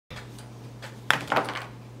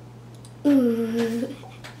Alright,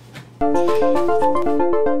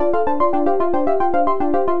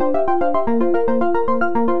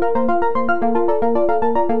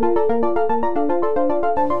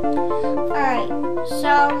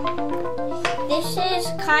 so this is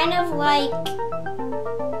kind of like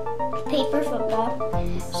paper football.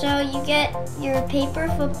 So you get your paper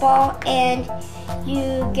football and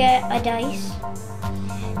you get a dice.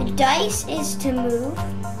 The dice is to move,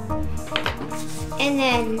 and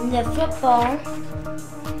then the football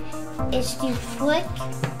is to flick.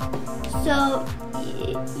 So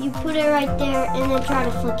you put it right there and then try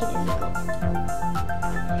to flick it in the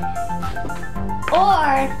goal.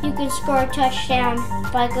 Or you can score a touchdown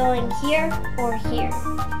by going here or here.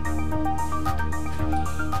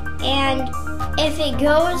 And if it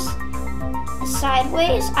goes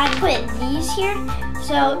sideways, I put these here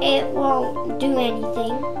so it won't do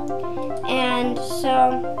anything. And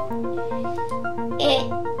so it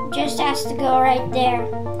just has to go right there.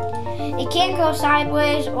 It can't go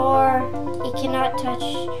sideways, or it cannot touch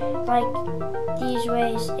like these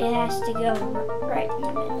ways. It has to go right in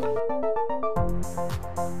the middle.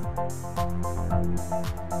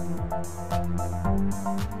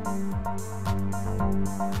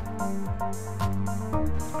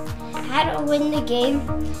 How to win the game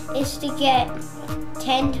is to get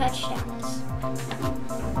 10 touchdowns.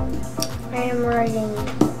 I am writing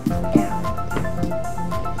down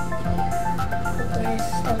the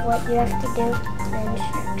list of what you have to do, the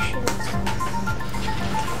instructions.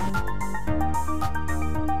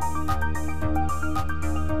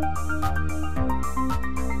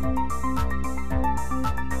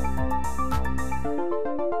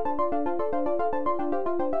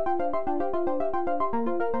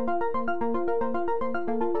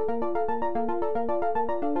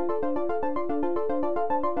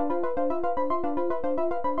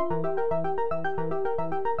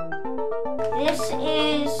 This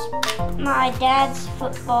is my dad's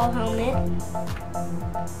football helmet.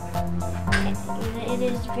 It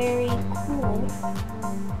is very cool,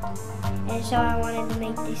 and so I wanted to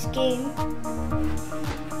make this game.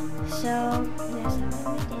 So that's how I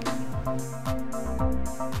made it.